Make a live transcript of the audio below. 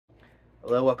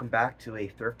Hello, welcome back to a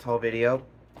thrift haul video.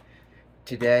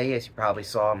 Today, as you probably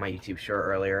saw on my YouTube short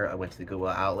earlier, I went to the Goodwill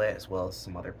Outlet as well as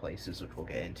some other places which we'll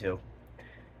get into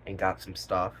and got some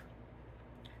stuff.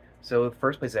 So the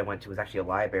first place I went to was actually a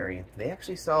library. They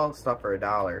actually sell stuff for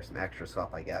 $1, some extra stuff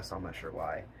I guess, I'm not sure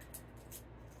why.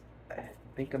 I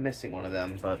think I'm missing one of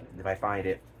them, but if I find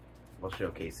it, we'll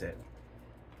showcase it.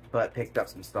 But picked up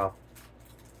some stuff.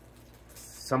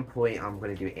 Some point I'm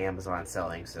going to do Amazon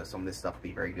selling, so some of this stuff will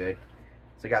be very good.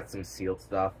 So I got some sealed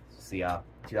stuff. It's the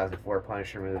 2004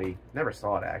 Punisher movie. Never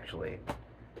saw it actually.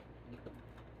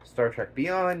 Star Trek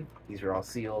Beyond. These are all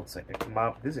sealed, so I picked them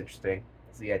up. This is interesting.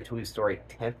 It's the Toy Story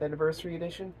 10th Anniversary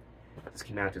Edition. This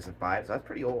came out in 2005, so that's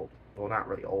pretty old. Well, not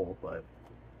really old, but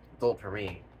it's old for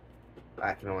me.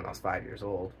 I came out when I was 5 years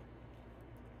old.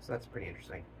 So that's pretty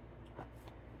interesting.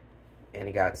 And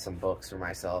I got some books for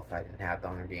myself. I didn't have the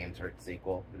Hunger Games or its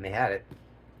sequel, and they had it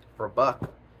for $1.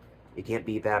 You can't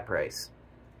beat that price.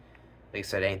 Like I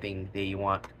said, anything that you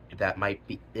want that might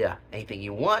be, anything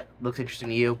you want looks interesting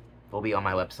to you will be on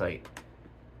my website.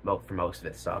 Well, for most of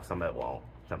it stuff, some of it won't.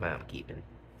 Some of it I'm keeping.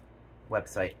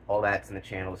 Website, all that's in the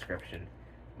channel description.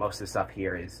 Most of the stuff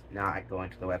here is not going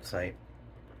to the website.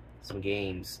 Some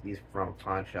games, these are from a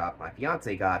pawn shop. My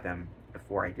fiance got them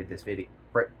before I did this video,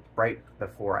 right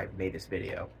before I made this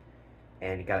video,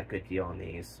 and he got a good deal on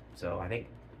these. So I think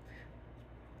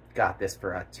got this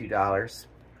for $2.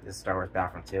 This is Star Wars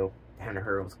Battlefront 2. I haven't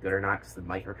heard it was good or not because the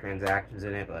microtransactions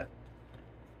in it, but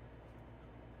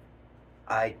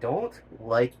I don't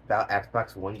like about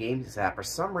Xbox One games is that for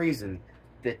some reason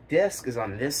the disc is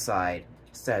on this side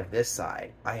instead of this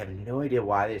side. I have no idea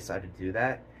why they decided to do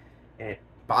that, and it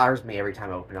bothers me every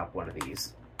time I open up one of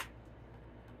these.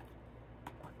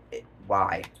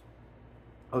 Why?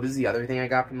 Oh, this is the other thing I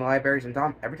got from the libraries. And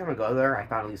every time I go there, I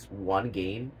found at least one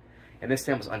game. And this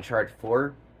time was Uncharted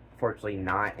 4. Fortunately,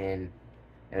 not in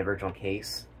an original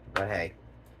case. But hey,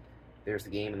 there's the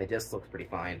game, and the disc looks pretty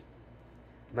fine.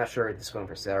 I'm not sure if this is going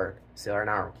for sale or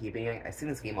not, or keeping it. I've seen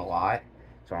this game a lot,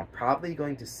 so I'm probably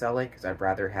going to sell it because I'd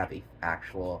rather have a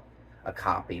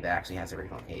copy that actually has the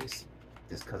original case.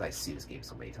 Just because I see this game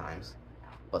so many times.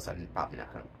 Plus, I'm probably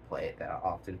not going to play it that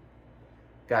often.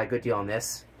 Got a good deal on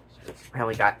this.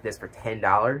 Apparently got this for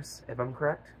 $10, if I'm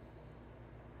correct.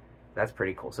 That's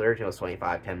pretty cool. So the original was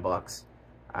 $25, $10.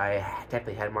 I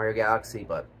technically had Mario Galaxy,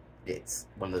 but it's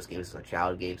one of those games that's a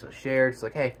child game, so it's shared. It's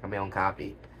like, hey, I have my own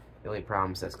copy. The only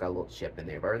problem is that it's got a little chip in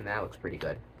there, but other than that, it looks pretty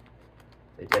good.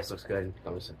 The disc looks good.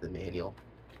 Comes with the manual.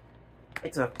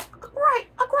 It's a great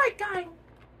game.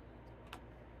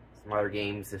 Some other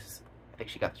games. I think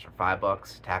she got this for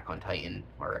 $5. Attack on Titan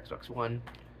or Xbox One.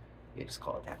 You just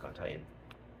call it Attack on Titan.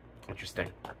 Interesting.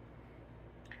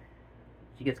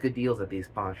 She gets good deals at these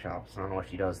pawn shops. I don't know what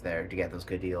she does there to get those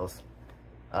good deals.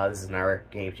 This is another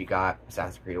game she got.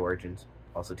 Assassin's Creed Origins.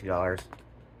 Also $2.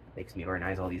 Makes me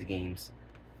organize all these games.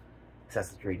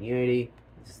 Assassin's Creed Unity.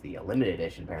 This is the limited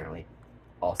edition, apparently.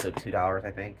 Also $2,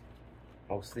 I think.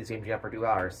 Most of these games you got for $2.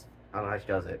 I don't know how she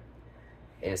does it.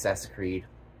 And Assassin's Creed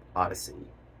Odyssey.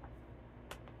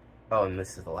 Oh, and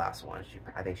this is the last one.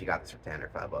 I think she got this for 10 or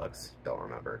 $5. Don't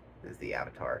remember. This is the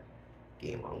Avatar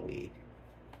game on Wii.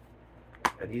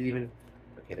 Are these even?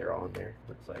 Okay, they're all in there.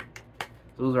 Looks like.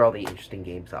 So those are all the interesting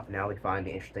game stuff. Now we find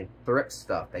the interesting thrift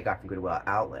stuff they got from Goodwill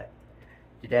Outlet.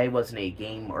 Today wasn't a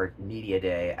game or media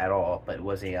day at all, but it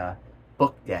was a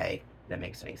book day. If that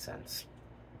makes any sense.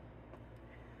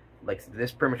 Like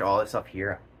this, pretty much all this stuff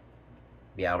here.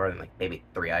 Yeah, other than like maybe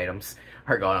 3 items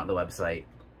are going on the website.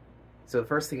 So the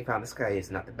first thing I found, this guy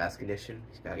is not the best condition.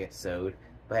 He's gotta get sewed.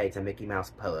 But hey, it's a Mickey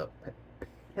Mouse pillow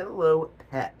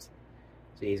pet.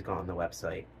 So he's gone on the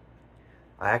website.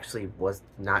 I actually was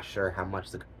not sure how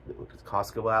much the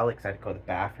cost go out because I had to go to the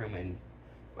bathroom, and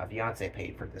my fiance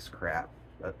paid for this crap.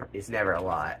 But it's never a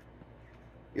lot.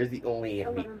 Here's the only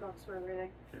 $11 for everything.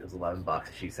 It was $11,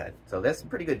 she said. So that's a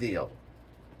pretty good deal.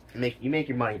 You make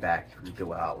your money back from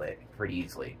Goodwill Outlet pretty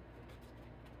easily.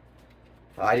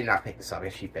 Well, I did not pick this up. I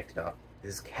guess she picked it up.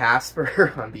 This is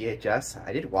Casper on VHS.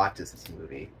 I did watch this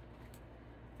movie.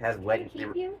 It has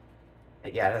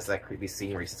yeah, it has that creepy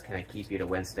scene where he says, "Can I keep you?" to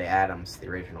Wednesday Addams, the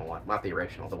original one. Not the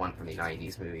original, the one from the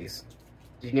 90s movies.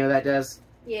 Did you know that, Des?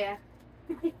 Yeah.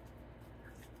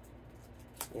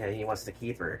 Yeah, he wants to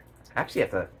keep her. I actually have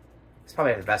to... It's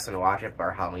probably the best one to watch it for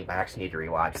Halloween, but I actually need to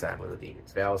rewatch that movie.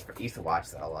 I used to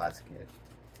watch that a lot as a kid.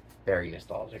 Very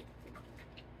nostalgic.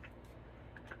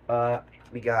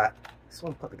 We got...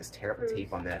 Someone put like this terrible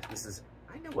tape on that. This is...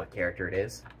 I know what character it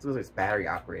is. It looks like it's battery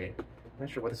operated. I'm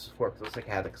not sure what this is for, because it looks like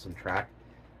it had like some track.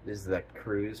 This is the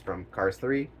Cruise from Cars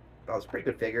 3. That was a pretty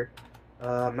good figure.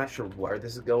 I'm not sure where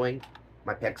this is going.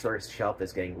 My Pixar shelf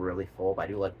is getting really full, but I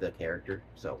do like the character,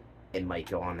 so it might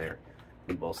go on there.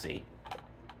 We will see.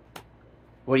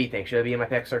 What do you think? Should it be in my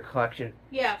Pixar collection?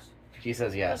 Yes. She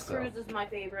says yes. The Cruise is my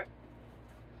favorite.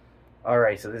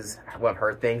 Alright, so this is one of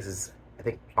her things is, I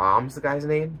think Bomb's the guy's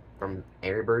name from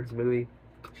Angry Birds movie.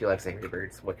 She likes Angry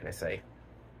Birds. What can I say?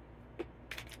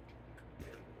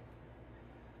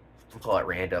 We'll call it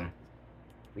random.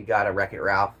 We got a Wreck-It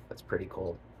Ralph. That's pretty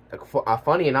cool.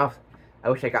 Funny enough, I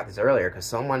wish I got this earlier because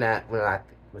someone when I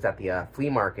was at the flea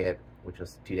market, which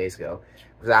was 2 days ago,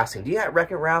 was asking, "Do you have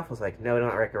Wreck-It Ralph?" I was like, "No, I don't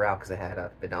have Wreck-It Ralph," because I had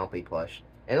a Penelope plush.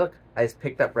 And look, I just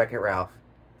picked up Wreck-It Ralph.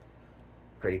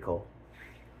 Pretty cool.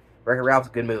 Wreck-It Ralph's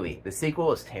a good movie. The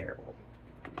sequel is terrible.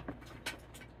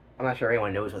 I'm not sure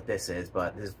anyone knows what this is,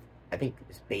 but this is, I think,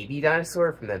 this Baby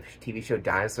Dinosaur from the TV show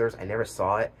Dinosaurs. I never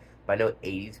saw it, but I know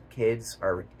 80s kids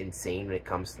are insane when it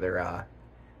comes to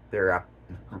their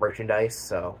merchandise,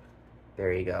 so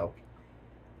there you go.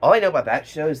 All I know about that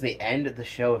show is the end of the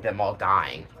show of them all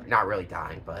dying. Not really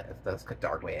dying, but that's a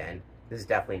dark way to end. This is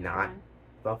definitely not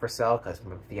well for sale because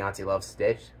my fiance loves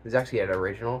Stitch. This is actually an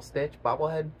original Stitch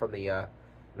bobblehead from the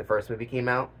first movie came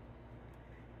out.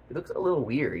 It looks a little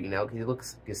weird, you know,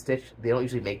 because Stitch, they don't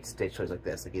usually make Stitch toys like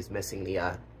this. Like, he's missing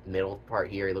the middle part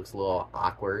here. He looks a little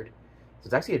awkward. So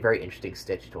it's actually a very interesting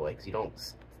Stitch toy, because you don't,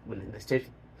 when the Stitch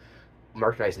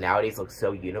merchandise nowadays looks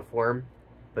so uniform,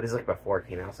 but this is like before it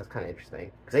came out, so that's kind of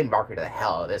interesting. Because they marketed the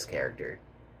hell out of this character.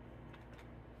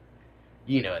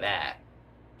 You know that.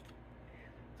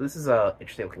 So this is a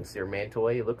interesting looking Superman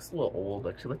toy. It looks a little old,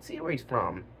 actually. Let's see where he's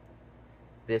from.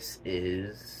 This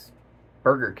is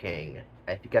Burger King.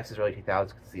 I guess it's early 2000s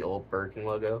because it's the old Burger King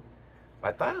logo. But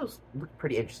I thought it looked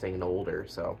pretty interesting and older,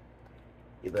 so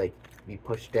you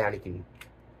push down, you can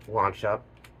launch up.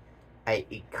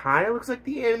 It kind of looks like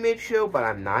the animated show, but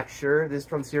I'm not sure. This is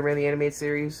from Superman the Animated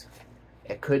Series.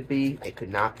 It could be, it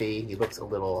could not be. He looks a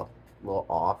little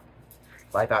off,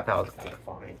 but I thought that was kind of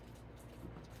fine.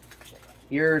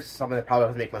 Here's something that probably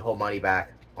doesn't make my whole money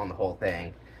back on the whole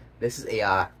thing. This is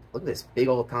a look at this big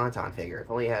old Tauntaun figure.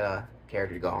 If only had a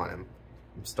character go on him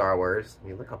from Star Wars. I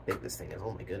mean, look how big this thing is.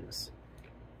 Oh my goodness.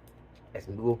 It's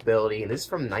movability, and this is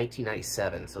from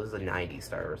 1997, so this is a 90s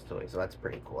Star Wars toy, so that's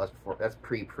pretty cool. That's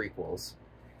pre-prequels.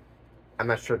 I'm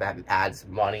not sure that adds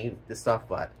money to stuff,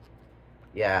 but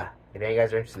yeah, if any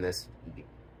guys are interested in this,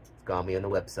 it's gonna be on the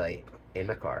website in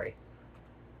Macari.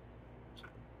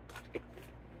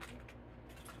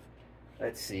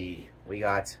 Let's see, we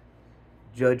got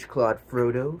Judge Claude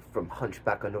Frodo from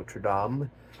Hunchback of Notre Dame.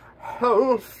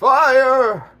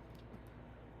 Hellfire!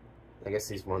 I guess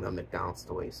he's one of the McDonald's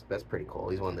toys. That's pretty cool.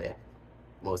 He's one of the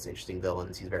most interesting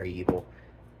villains. He's very evil.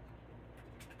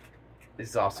 This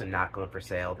is also not going for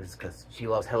sale. This is because she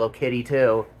loves Hello Kitty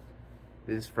too.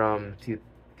 This is from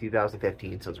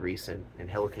 2015, so it's recent. And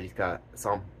Hello Kitty's got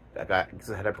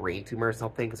had a brain tumor or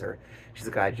something because she's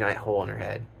got a giant hole in her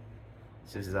head.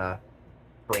 This is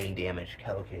brain damage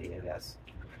Hello Kitty, I guess.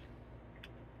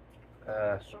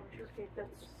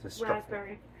 That's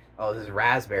raspberry. Oh, this is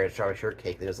raspberry strawberry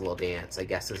shortcake. There's a little dance. I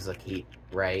guess this is a keep,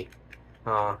 right?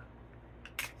 Huh?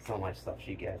 So much stuff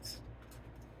she gets.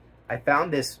 I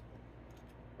found this,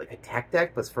 like a tech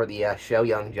deck, but it's for the show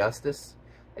Young Justice.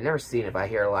 I've never seen it, but I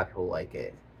hear a lot of people like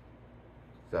it.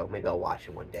 So maybe I'll watch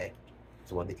it one day.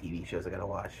 It's one of the TV shows I gotta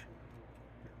watch.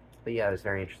 But yeah, it's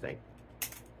very interesting.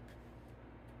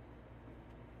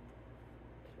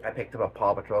 I picked up a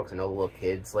Paw Patrol because I know the little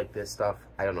kids like this stuff.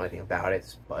 I don't know anything about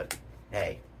it, but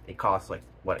hey. It costs like,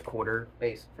 what, a quarter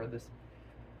base for this?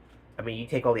 I mean, you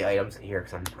take all the items in here,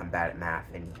 because I'm bad at math,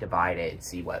 and divide it and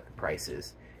see what the price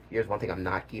is. Here's one thing I'm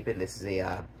not keeping. This is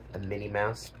a Minnie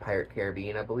Mouse Pirate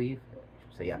Caribbean, I believe.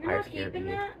 So yeah, Pirates Caribbean.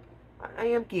 That? I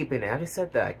am keeping it. I just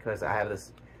said that because I have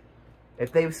this.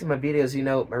 If they've seen my videos, you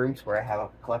know my room's where I have a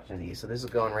collection of these. So this is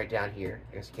going right down here.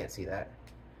 I guess you can't see that.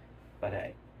 But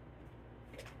hey.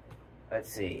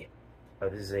 Let's see. Oh,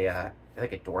 this is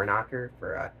like a door knocker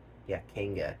for yeah,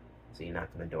 Kanga. So you knock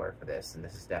on the door for this, and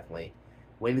this is definitely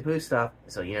Winnie the Pooh stuff.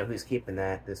 So you know who's keeping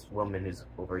that? This woman who's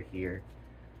over here.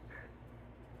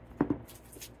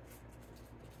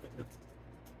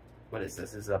 What is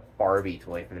this? This is a Barbie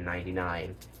toy from the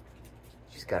 '99.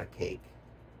 She's got a cake.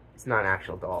 It's not an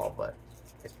actual doll, but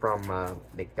it's from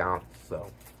McDonald's. So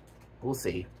we'll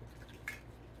see.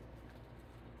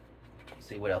 Let's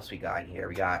see what else we got here.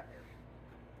 We got.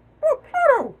 Oh,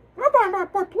 Pluto! I'll buy my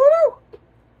boy Pluto!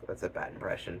 That's a bad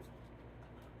impression.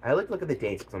 I like to look at the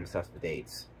dates because I'm obsessed with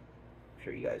dates. I'm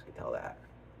sure you guys can tell that.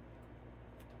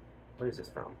 What is this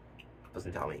from?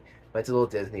 Doesn't tell me. But it's a little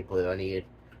Disney Pluto. I need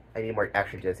more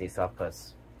extra Disney stuff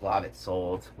because a lot of it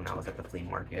sold when I was at the flea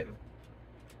market.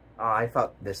 I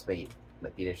thought this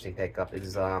might be an interesting pickup. This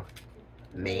is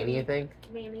Manny, I think.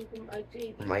 Manny from Ice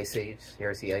Age. From Ice Age.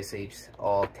 Here's the Ice Age.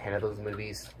 All 10 of those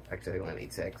movies. Actually, they only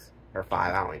made 6 or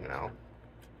 5. I don't even know.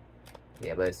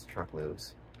 Yeah, but it's truck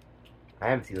moves. I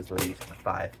haven't seen those movies for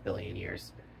 5 billion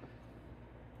years.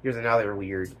 Here's another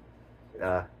weird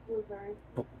Blueberry.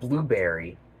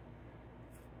 Blueberry.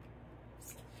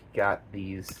 Got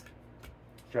these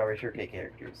strawberry shortcake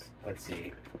characters. Let's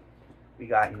see. We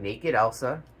got Naked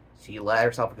Elsa. She let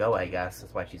herself go, I guess.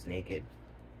 That's why she's naked.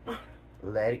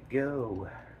 Let it go.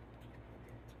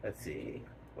 Let's see.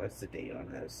 What's the date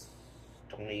on this?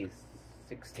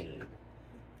 2016.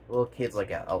 Little kids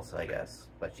like Elsa, I guess.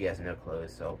 But she has no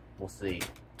clothes, so we'll see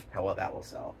how well that will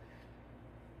sell.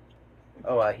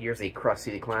 Oh, here's a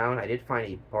Krusty the Clown. I did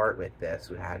find a Bart with this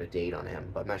who had a date on him,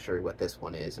 but I'm not sure what this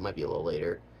one is. It might be a little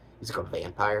later. He's like a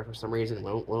vampire for some reason.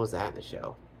 When was that in the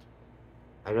show?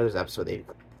 I know there's an episode they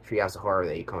Treehouse of Horror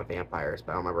they become vampires,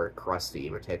 but I don't remember Krusty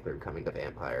in particular becoming a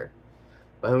vampire.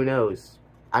 But who knows?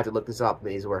 I have to look this up.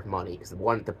 Maybe he's worth money because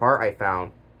the part I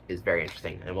found is very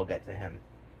interesting, and we'll get to him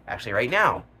actually right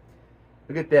now.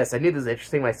 Look at this. I knew this was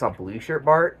interesting when I saw Blue Shirt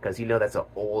Bart, because you know that's an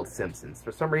old Simpsons.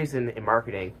 For some reason in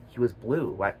marketing, he was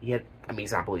blue.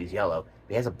 He's not blue, he's yellow.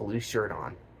 But he has a blue shirt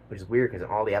on, which is weird because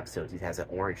in all the episodes he has an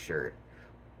orange shirt.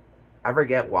 I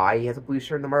forget why he has a blue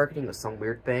shirt in the marketing. It was some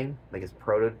weird thing. Like his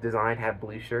proto design had a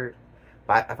blue shirt.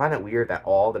 But I find it weird that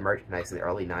all the merchandise in the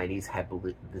early 90s had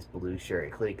this blue shirt,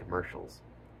 including commercials.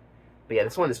 But yeah,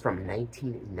 this one is from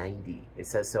 1990. It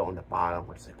says so on the bottom,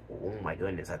 which is like, oh my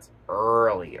goodness, that's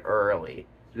early.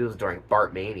 This was during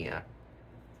Bartmania.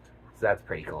 So that's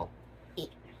pretty cool.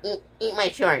 Eat my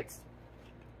shorts.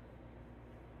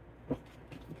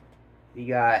 We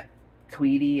got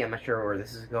Tweety. I'm not sure where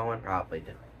this is going. Probably.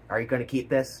 Are you going to keep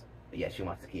this? But yeah, she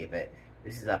wants to keep it.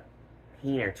 This is a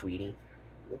painter, Tweety.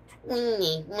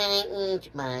 Tweety, my inch,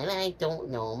 but I don't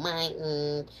know my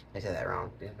inch. I said that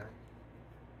wrong, didn't I?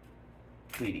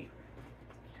 Tweety.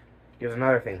 Here's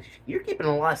another thing. You're keeping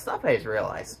a lot of stuff, I just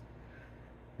realized.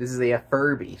 This is a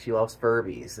Furby. She loves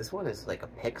Furbies. This one is like a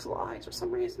pixelized for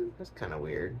some reason. That's kind of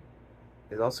weird.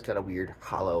 It's also got a weird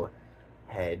hollow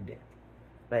head.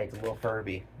 But it's a little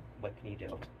Furby. What can you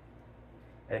do?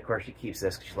 And of course she keeps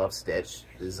this because she loves Stitch.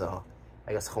 This is a,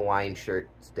 I guess, Hawaiian shirt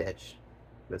Stitch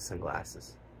with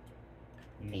sunglasses.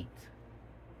 Neat.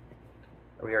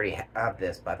 We already have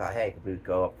this, but I thought, hey, we would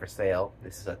go up for sale.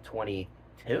 This is a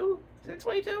 22? Is it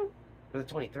 22? Or is it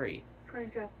 23?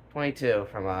 22. 22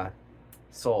 from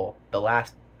Soul, the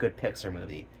last good Pixar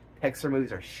movie. Pixar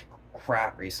movies are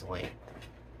crap recently.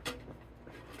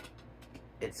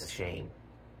 It's a shame.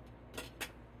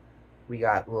 We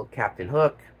got little Captain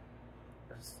Hook.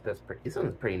 This one's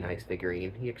a pretty nice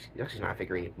figurine. He's actually not a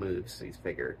figurine, it moves, so he's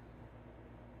figured.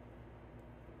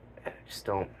 Just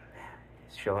don't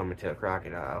show him into a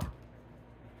crocodile.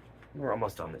 We're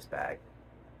almost on this bag.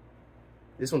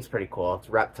 This one's pretty cool. It's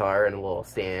Reptar in a little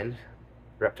stand.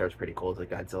 Reptar's pretty cool. It's like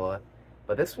Godzilla.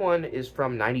 But this one is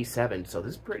from '97, so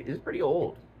this is pretty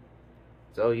old.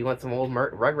 So you want some old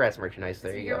Rugrats merchandise?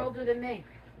 There you go. You're older than me.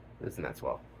 Listen, that's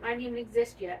well. I didn't even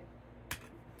exist yet.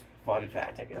 Fun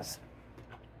fact, I guess.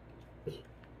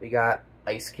 We got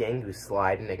Ice King, who's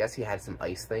sliding. I guess he had some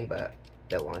ice thing, but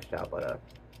that launched out, but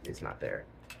it's not there.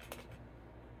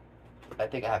 I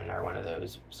think I have another one of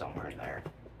those somewhere in there.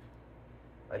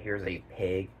 Here's a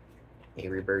pig.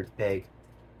 Angry Birds pig.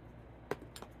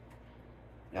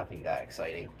 Nothing that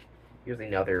exciting. Here's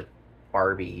another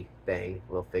Barbie thing,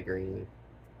 little figurine.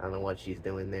 I don't know what she's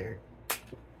doing there.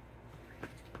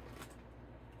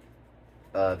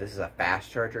 This is a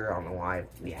fast charger. I don't know why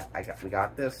we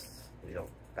got this. We don't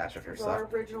fast charger Well, stuff. our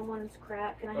original one is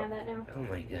crap. Can I have that now? Oh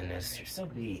my goodness, you're so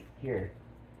deep. Here.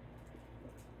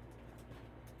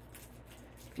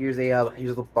 Here's a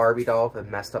little Barbie doll with a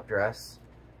messed up dress.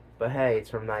 But hey, it's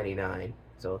from '99,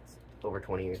 so it's over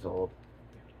 20 years old.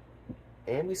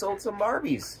 And we sold some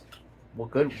Barbies. Well,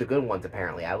 the good ones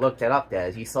apparently. I looked it up,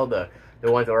 Des. You sold the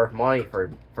ones that were worth money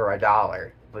for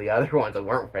 $1, but the other ones that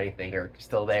weren't worth anything are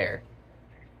still there.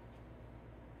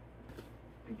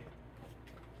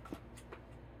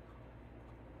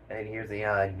 And here's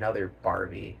another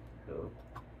Barbie who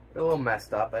a little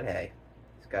messed up, but hey,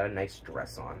 it's got a nice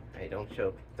dress on. Hey,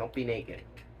 don't be naked.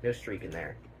 No streak in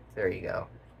there. There you go.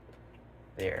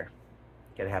 There.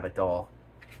 Gotta have a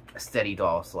steady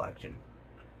doll selection.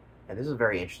 And this is a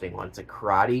very interesting one. It's a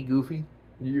karate Goofy.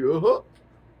 Yeah.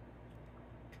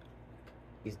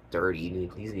 He's dirty.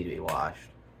 These need to be washed.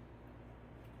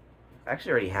 I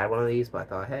actually already had one of these, but I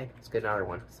thought, hey, let's get another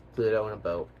one. It's Pluto in a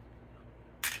boat.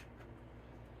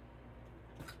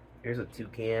 Here's a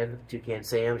Toucan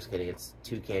Sam. Just kidding. It's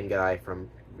Toucan guy from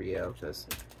Rio.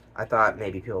 Just I thought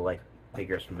maybe people like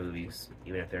figures from movies,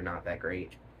 even if they're not that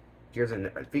great. Here's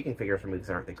speaking of figures from movies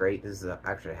that aren't that great. This is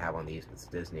actually I have one of these. It's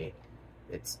Disney.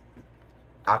 It's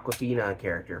Aquafina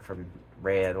character from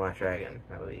Raya and the Last Dragon.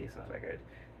 That movie is not that good.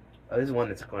 Oh, this is one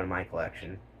that's going in my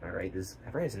collection. All right, this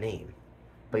I forget his name,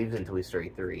 but he was in Toy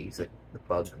Story 3. He's like the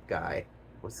bug guy.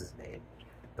 What's his name?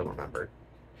 Don't remember.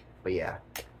 But yeah,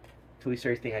 Toy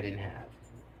Story thing I didn't have.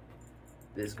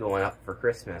 This is going up for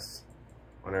Christmas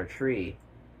on our tree.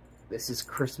 This is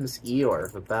Christmas Eeyore,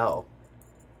 the bell.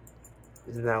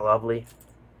 Isn't that lovely?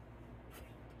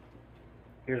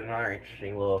 Here's another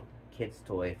interesting little kid's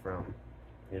toy from,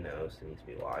 who knows, it needs to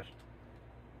be washed.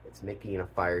 It's Mickey in a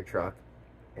fire truck,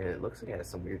 and it looks like it has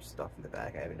some weird stuff in the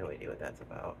back. I have no idea what that's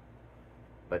about.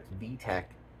 But it's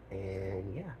V-Tech,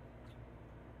 and yeah.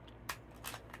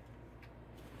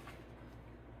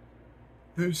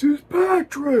 This is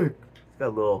Patrick! It's got a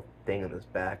little thing on his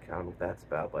back. I don't know what that's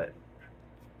about, but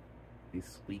he's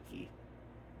squeaky,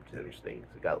 which is interesting. So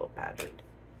we got a little Patrick.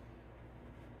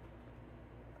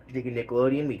 Thinking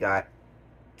Nickelodeon, we got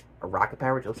a Rocket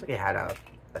Power, which looks like it had a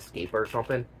skateboard or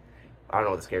something. I don't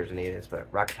know what the character's name is, but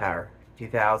Rocket Power,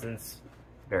 2000s,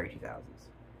 very 2000s.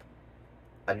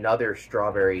 Another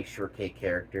strawberry shortcake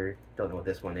character. Don't know what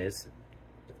this one is.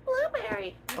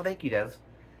 Blueberry. Oh, thank you, Des.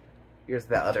 Here's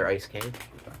the other Ice King.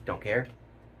 Don't care.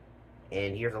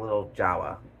 And here's a little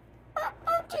Jawa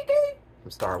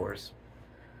from Star Wars.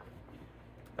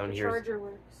 And Charger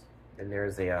works. And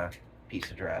there's a piece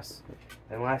of dress.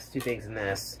 And the last two things in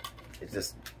this is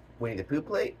this Winnie the Pooh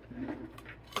plate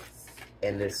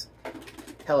and this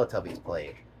Teletubbies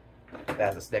plate. That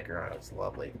has a sticker on it. It's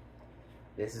lovely.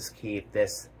 This is keep.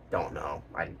 This, don't know.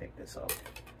 I didn't pick this up.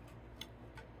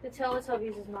 The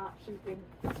Teletubbies is not keeping.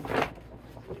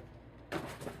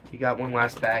 You got one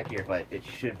last bag here, but it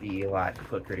should be a lot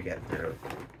quicker to get through.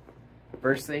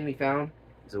 First thing we found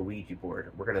is a Ouija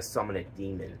board. We're gonna summon a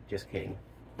demon. Just kidding.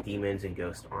 Demons and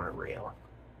ghosts aren't real.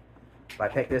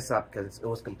 But I picked this up because it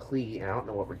was complete, and I don't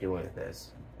know what we're doing with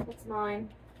this. It's mine.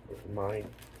 It's mine,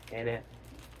 and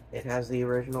it has the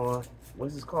original. What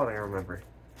is this called? I don't remember.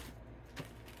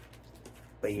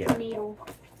 But yeah. The needle.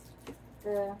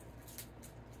 Yeah,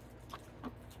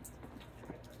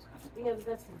 but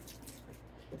that's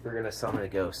We're gonna summon a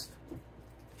ghost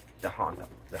to haunt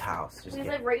the house. we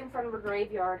live right in front of a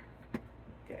graveyard.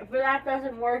 Okay. If that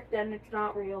doesn't work, then it's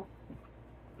not real.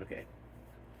 Okay.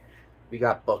 We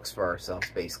got books for ourselves,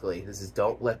 basically. This is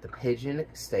Don't Let the Pigeon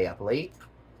Stay Up Late,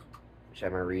 which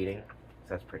I'm reading. So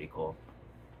that's pretty cool.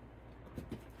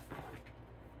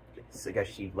 So I guess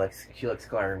she likes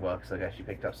coloring books. So I guess she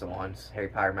picked up some ones. Harry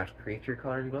Potter Magical Creature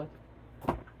coloring book.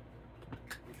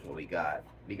 What we got?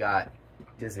 We got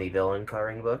Disney Villain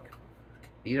coloring book.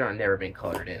 These are never been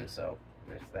colored in, so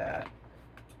there's that.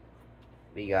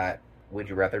 We got Would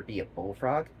You Rather Be a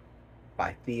Bullfrog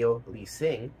by Theo Lee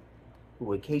Sing,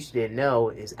 who, in case you didn't know,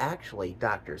 is actually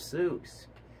Dr. Seuss.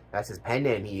 That's his pen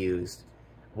name he used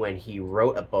when he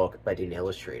wrote a book but didn't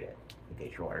illustrate it. In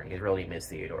case you're wondering, his real name is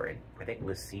Theodore, and I think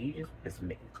Siege is his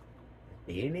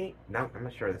maiden name? No, I'm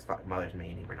not sure if his mother's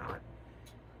maiden name or not.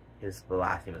 The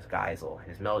last name was Geisel, and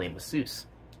his middle name was Seuss.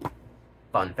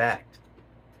 Fun fact.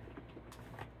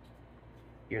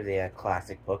 Here's a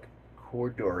classic book,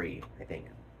 Corduroy, I think.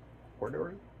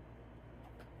 Corduroy?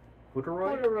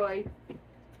 Corduroy.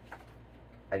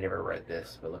 I never read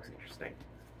this, but it looks interesting.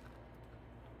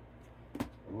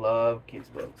 Love kids'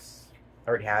 books. I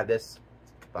already had this,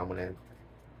 but I'm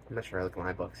not sure I look at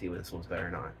my book, see if this one's better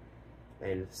or not.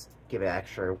 And just give it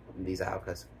extra these out,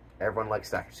 because everyone likes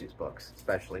Dr. Seuss books,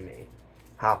 especially me.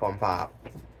 Hop on Pop.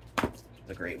 It's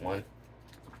a great one.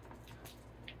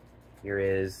 Here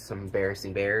is some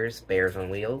Embarrassing Bears, Bears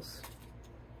on Wheels.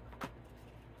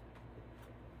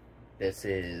 This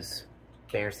is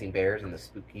Embarrassing Bears and the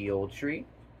Spooky Old Tree.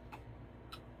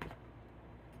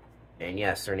 And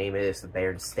yes, their name is the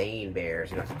Berenstain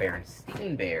Bears. You know, it's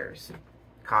Berenstain Bears.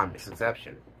 Common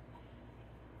misconception.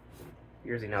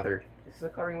 Here's another. This is a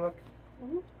coloring book?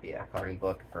 Mm-hmm. Yeah, coloring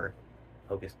book for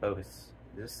Hocus Pocus.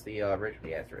 Is this the original?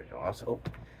 Yeah, it's the original. Also,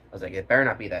 I was like, it better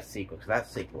not be that sequel, because that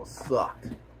sequel sucked.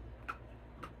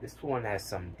 This one has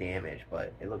some damage,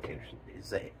 but it looks interesting.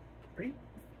 It's a pretty.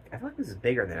 I feel like this is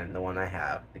bigger than the one I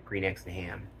have, the Green Eggs and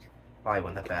Ham. Probably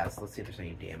one of the best. Let's see if there's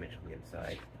any damage on the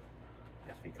inside.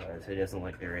 Just because it doesn't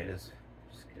look like there is.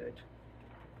 Just good.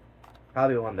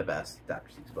 Probably one of the best Dr.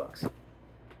 Seuss books.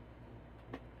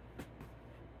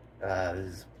 This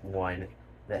is one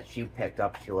that she picked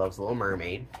up. She loves Little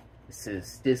Mermaid. This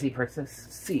is Disney Princess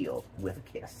Seal with a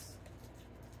Kiss.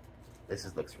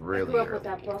 Looks really. I grew up with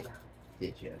that book.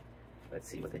 Did you? Let's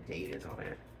see what the date is on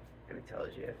it. And it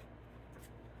tells you.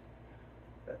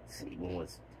 Let's see, when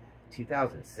was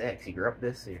 2006? You grew up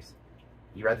with this?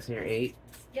 You read this when you were 8?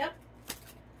 Yep.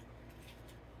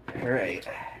 Alright.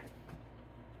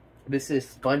 This is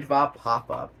SpongeBob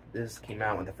Pop-Up. This came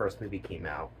out when the first movie came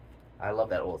out. I love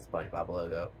that old SpongeBob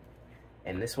logo.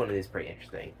 And this one is pretty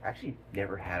interesting. I actually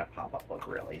never had a pop-up book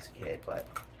really as a kid, but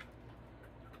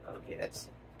okay,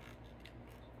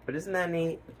 but isn't that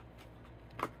neat?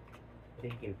 I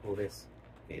think you can pull this.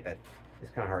 Okay,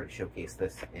 it's kind of hard to showcase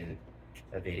this in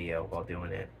a video while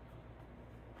doing it.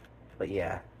 But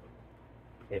yeah,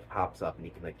 it pops up and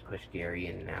you can like push Gary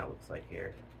in and out, looks like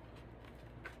here.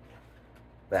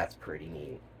 That's pretty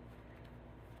neat.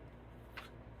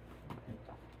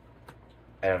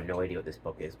 I have no idea what this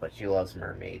book is, but she loves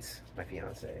mermaids, my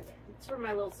fiance. It's for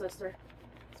my little sister.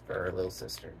 It's for her little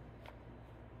sister.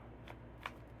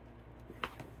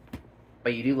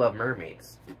 But you do love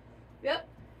mermaids. Yep.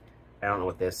 I don't know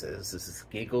what this is. This is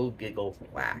Giggle Giggle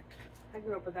Whack. I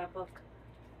grew up with that book.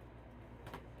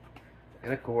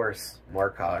 And of course,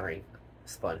 more coloring.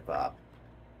 SpongeBob.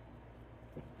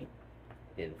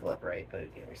 Didn't flip right, but who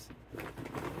cares?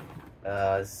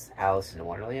 This is Alice in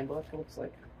Wonderland book, it looks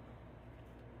like.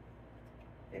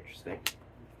 Interesting.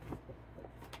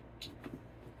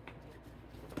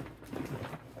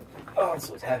 Oh,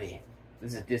 so it's heavy.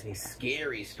 This is Disney's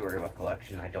Scary Storybook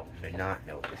collection. I do not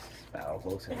know what this is about.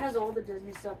 It has all the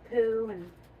Disney stuff, Pooh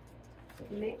and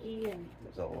Mickey and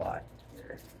there's a lot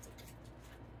here.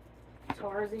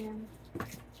 Tarzan.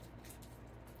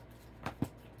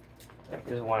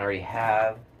 There's one I already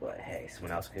have, but hey,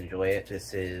 someone else can enjoy it.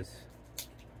 This is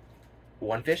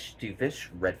One Fish, Two Fish,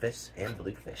 Red Fish, and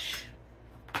Blue Fish.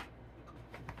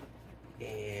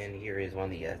 And here is one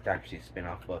of the Dr. Seuss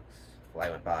spin-off books,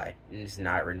 Fly Went By. And it's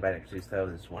not written by Dr. Seuss, though.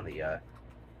 This is one of the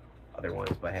other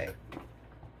ones, but hey.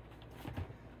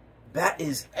 That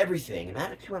is everything, and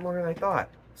that actually went longer than I thought.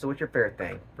 So what's your favorite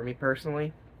thing? For me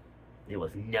personally, it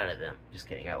was none of them. Just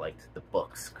kidding, I liked the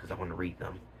books, because I want to read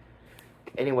them.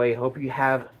 Anyway, hope you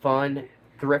have fun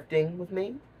thrifting with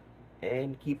me,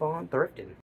 and keep on thrifting.